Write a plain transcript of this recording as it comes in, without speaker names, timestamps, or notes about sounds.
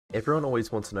Everyone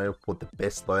always wants to know what the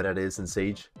best loadout is in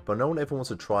Siege, but no one ever wants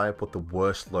to try what the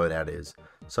worst loadout is.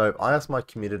 So I asked my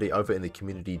community over in the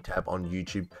community tab on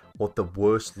YouTube what the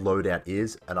worst loadout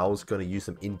is, and I was going to use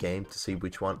them in game to see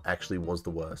which one actually was the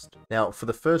worst. Now for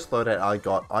the first loadout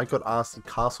I got asked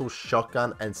Castle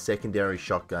Shotgun and Secondary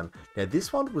Shotgun. Now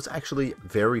this one was actually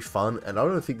very fun, and I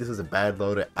don't think this is a bad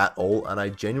loadout at all, and I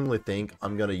genuinely think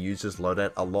I'm going to use this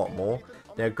loadout a lot more.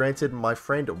 Now granted, my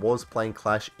friend was playing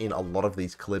Clash in a lot of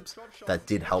these clips that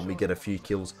did help me get a few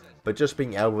kills, but just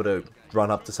being able to run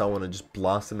up to someone and just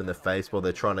blast them in the face while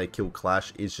they're trying to kill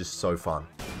Clash is just so fun.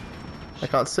 I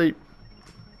can't see.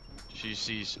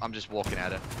 I'm just walking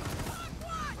at her.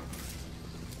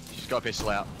 She's got a pistol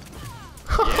out.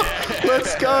 Yeah.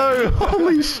 Let's go!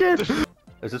 Holy shit!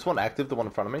 Is this one active, the one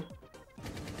in front of me?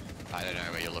 I don't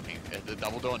know where you're looking. The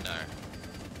double door? No.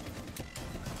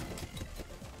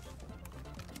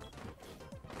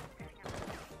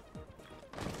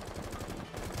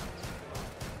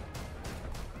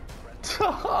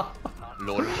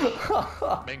 Lord.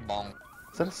 Bing bong.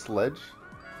 Is that a sledge?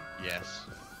 Yes.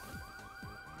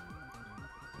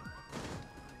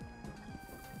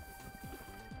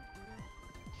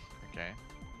 Okay.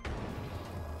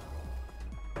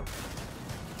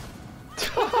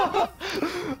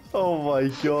 Oh my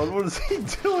god, what is he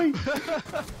doing?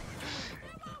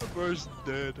 Bro's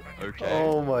dead. Okay.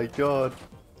 Oh my god.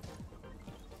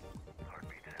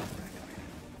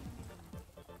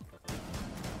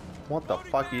 What the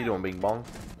fuck are you doing, Bing Bong?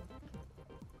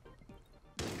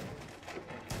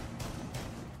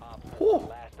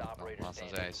 Oh.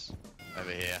 Master's ace.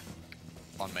 Over here.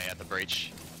 On me at the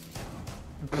breach.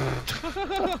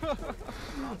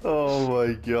 Oh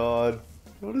my god.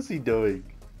 What is he doing?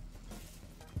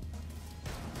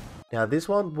 Now this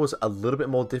one was a little bit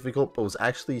more difficult, but was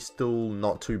actually still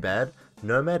not too bad.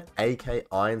 Nomad AK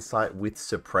Iron Sight with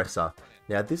Suppressor.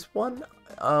 Now this one,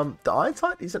 the Iron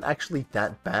Sight isn't actually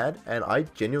that bad, and I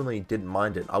genuinely didn't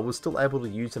mind it. I was still able to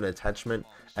use an attachment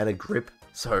and a grip,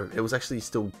 so it was actually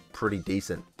still pretty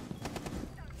decent.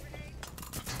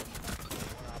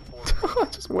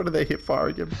 Just why did they hit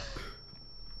firing him?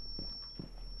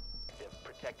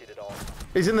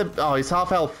 He's in the... oh, he's half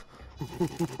health.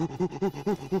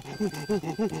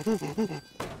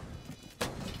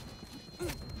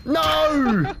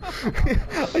 No!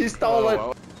 He stole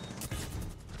it.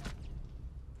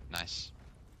 Nice.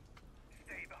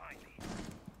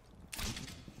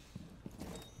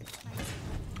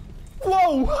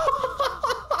 Whoa!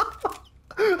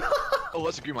 Oh,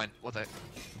 that's a green mine. What the?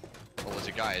 Oh, there's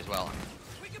a guy as well.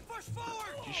 We can push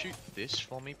forward. Could you shoot this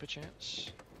for me,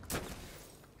 perchance?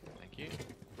 Thank you.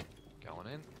 Going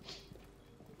in.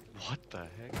 What the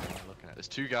heck am I looking at? There's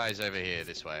two guys over here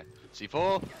this way.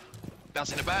 C4.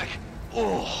 Bouncing it back.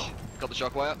 Oh, got the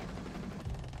shockwire.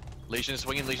 Legion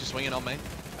swinging on me.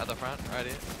 At the front, right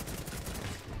here.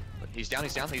 But he's down.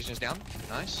 Legion's down.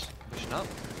 Nice. Pushing up.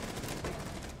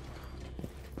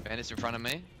 Bandit's in front of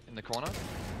me, in the corner.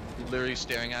 Literally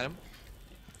staring at him.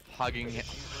 Hugging him.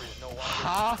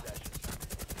 Ha!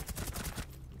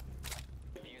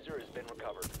 Diffuser has been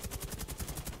recovered.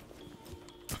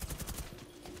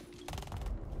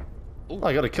 Oh,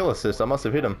 I got a kill assist. I must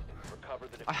have hit him.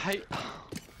 I hate...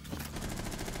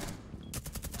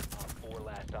 4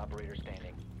 last operator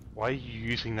standing. Why are you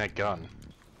using that gun?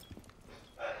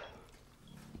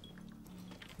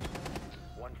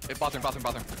 Hey, bathroom.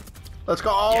 Let's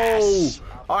go! Yes!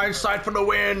 Iron Sight for the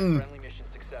win! Friendly mission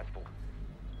successful.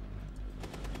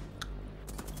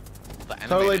 The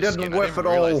Totally animated didn't skin. whiff I at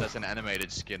didn't realize all. that's an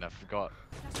animated skin, I forgot.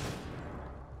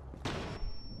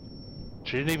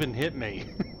 She didn't even hit me.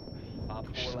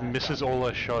 She just misses all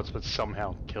her shots, but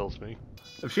somehow kills me.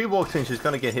 If she walks in, she's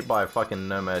gonna get hit by a fucking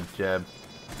Nomad jab.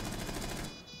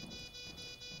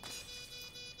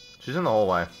 She's in the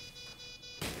hallway.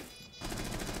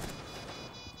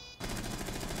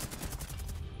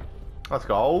 Let's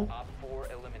go.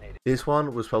 This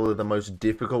one was probably the most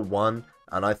difficult one,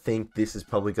 and I think this is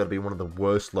probably going to be one of the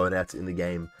worst loadouts in the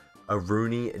game. A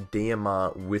Rooney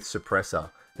DMR with Suppressor.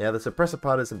 Now the Suppressor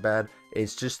part isn't bad,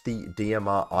 it's just the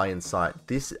DMR Iron Sight.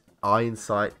 This Iron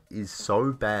Sight is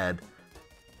so bad.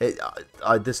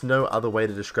 There's no other way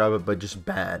to describe it but just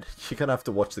bad. You're going to have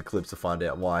to watch the clips to find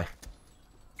out why.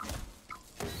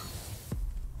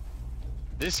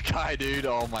 This guy, dude,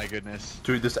 oh my goodness.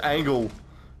 Dude, this angle.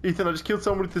 Ethan, I just killed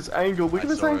someone with this angle. Look at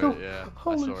this angle. Yeah,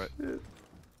 Holy I saw it. shit.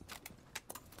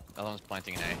 That one's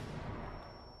planting an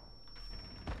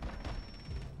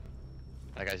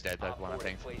A. That guy's dead, that one, I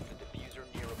think.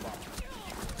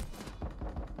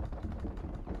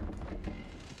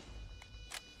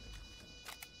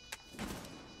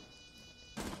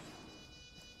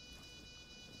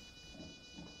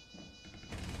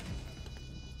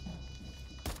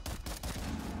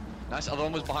 Nice. Other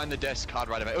one was behind the desk. Card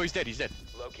right away. Oh, he's dead. He's dead.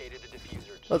 Located the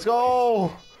diffuser. Let's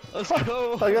go! Let's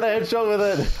go. I got a headshot with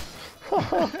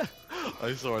it.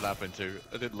 I saw it happen too.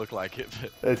 It didn't look like it,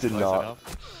 but It did close not.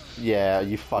 enough. Yeah,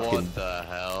 you fucking... What the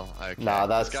hell? Okay. Nah,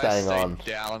 that's This guy's staying on.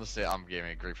 Down. I'm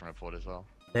giving a grief report as well.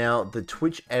 Now, the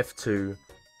Twitch F2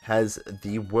 has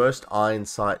the worst iron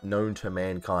sight known to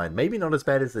mankind. Maybe not as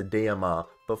bad as the DMR,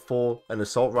 but for an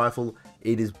assault rifle,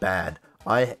 it is bad.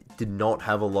 I did not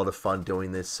have a lot of fun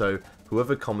doing this, so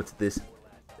whoever commented this,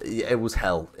 it was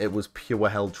hell. It was pure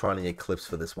hell trying to get clips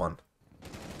for this one.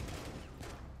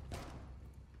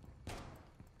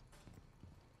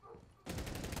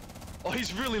 Oh,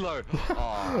 he's really low.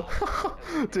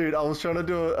 Oh. Dude, I was trying to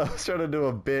do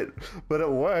a bit, but it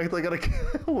worked. I got a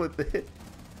kill with it.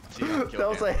 That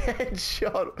was a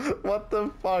headshot. What the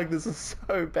fuck? This is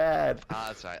so bad. Ah,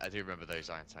 that's right. I do remember those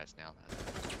iron sights now.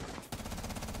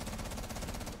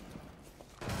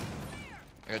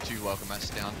 I got 2 welcome masks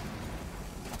down.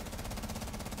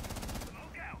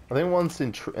 I think one's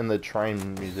in the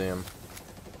train museum.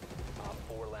 Op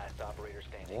 4 last operator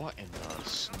standing. What in the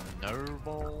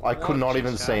snowball? I could not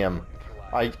even see him.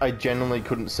 I genuinely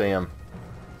couldn't see him.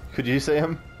 Could you see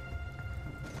him?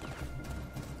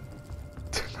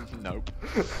 Nope.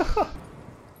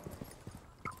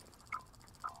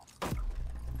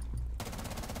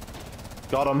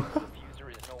 Got him.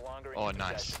 Diffuser is no longer in Oh, your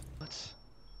nice. possession.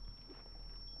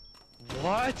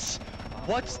 What?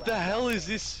 What the hell is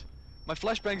this? My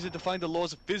flashbangs have defined the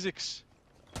laws of physics.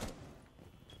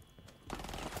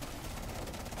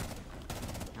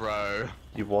 Bro,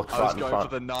 You walked I right was in going front.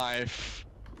 for the knife.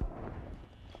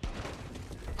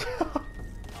 Op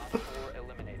 4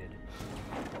 eliminated.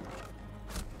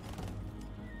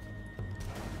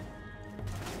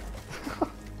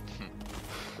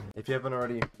 If you haven't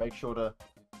already, make sure to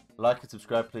like and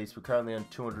subscribe, please. We're currently on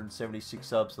 276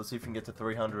 subs. Let's see if we can get to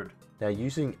 300. Now,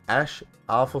 using Ash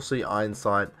R4C Iron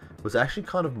Sight was actually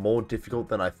kind of more difficult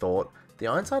than I thought. The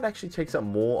Iron Sight actually takes up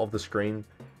more of the screen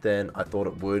than I thought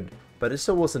it would, but it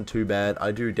still wasn't too bad.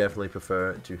 I do definitely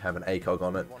prefer to have an ACOG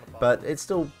on it, but it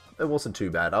wasn't too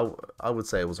bad. I would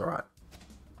say it was alright.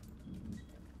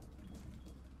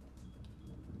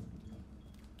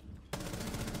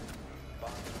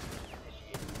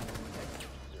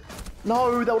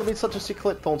 No, that would have been such a sick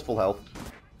clip. Thorn's full health.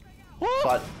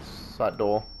 Side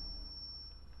door.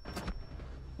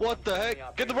 What the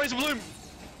heck? Get the razor bloom!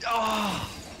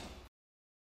 Ah!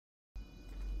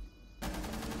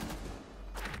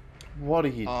 What are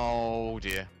you... Oh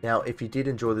dear. Now, if you did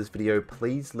enjoy this video,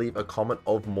 please leave a comment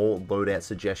of more loadout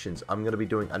suggestions. I'm going to be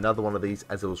doing another one of these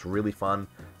as it was really fun.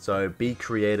 So be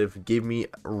creative. Give me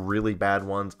really bad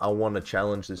ones. I want a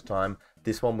challenge this time.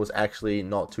 This one was actually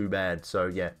not too bad. So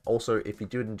yeah, also if you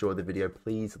did enjoy the video,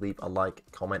 please leave a like,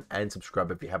 comment and subscribe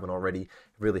if you haven't already. It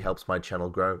really helps my channel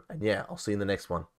grow. And yeah, I'll see you in the next one.